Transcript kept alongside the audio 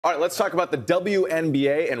All right, let's talk about the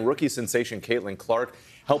WNBA and rookie sensation Caitlin Clark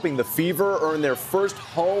helping the Fever earn their first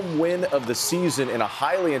home win of the season in a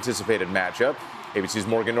highly anticipated matchup. ABC's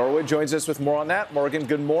Morgan Norwood joins us with more on that. Morgan,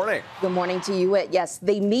 good morning. Good morning to you. Yes,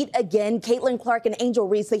 they meet again. Caitlin Clark and Angel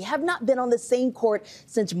Reese, they have not been on the same court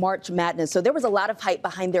since March Madness. So there was a lot of hype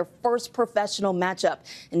behind their first professional matchup.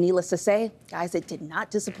 And needless to say, guys, it did not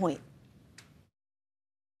disappoint.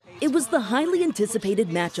 It was the highly anticipated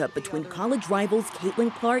matchup between college rivals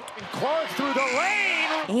Caitlin Clark through the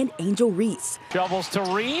lane and Angel Reese. Doubles to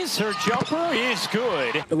Reese. Her jumper is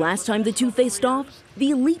good. The last time the two faced off,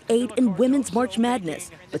 the Elite Eight in women's March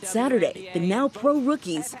Madness. But Saturday, the now pro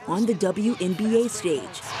rookies on the WNBA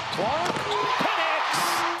stage. Clark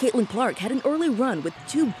connects. Caitlin Clark had an early run with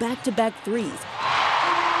 2 back-to-back threes,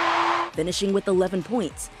 finishing with 11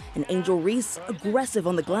 points. And Angel Reese aggressive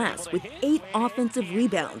on the glass with 8 offensive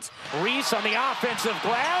rebounds. Reese on the offensive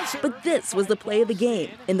glass. But this was the play of the game.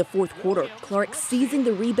 In the fourth quarter, Clark seizing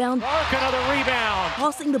the rebound, Clark another rebound,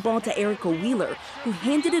 tossing the ball to Erica Wheeler, who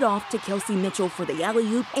handed it off to Kelsey Mitchell for the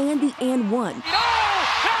alley-oop and the and one. No,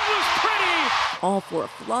 that was pretty. All for a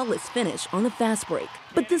flawless finish on the fast break.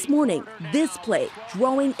 But this morning, this play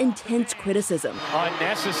drawing intense criticism.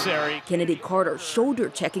 Unnecessary. Kennedy Carter shoulder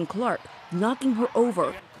checking Clark, knocking her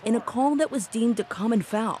over in a call that was deemed a common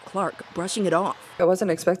foul. Clark brushing it off. I wasn't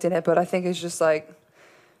expecting it, but I think it's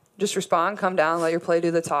just respond, come down, let your play do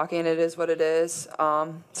the talking. It is what it is.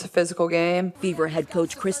 It's a physical game. Fever head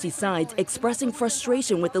coach Christy Sides expressing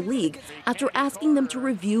frustration with the league after asking them to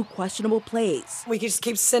review questionable plays. We just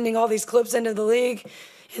keep sending all these clips into the league,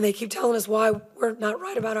 and they keep telling us why we're not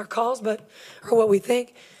right about our calls, or what we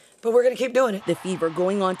think. But we're going to keep doing it. The Fever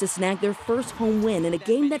going on to snag their first home win in a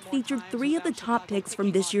game that featured 3 of the top picks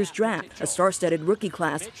from this year's draft, a star-studded rookie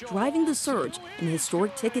class driving the surge in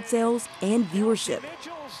historic ticket sales and viewership.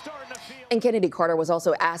 And Kennedy Carter was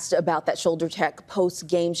also asked about that shoulder check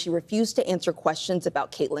post-game. She refused to answer questions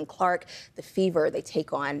about Caitlin Clark. The Fever, they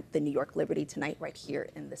take on the New York Liberty tonight right here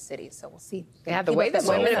in the city. So we'll see. Yeah, the way that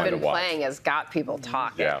women have been playing has got people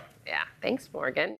talking. Yeah. Thanks, Morgan.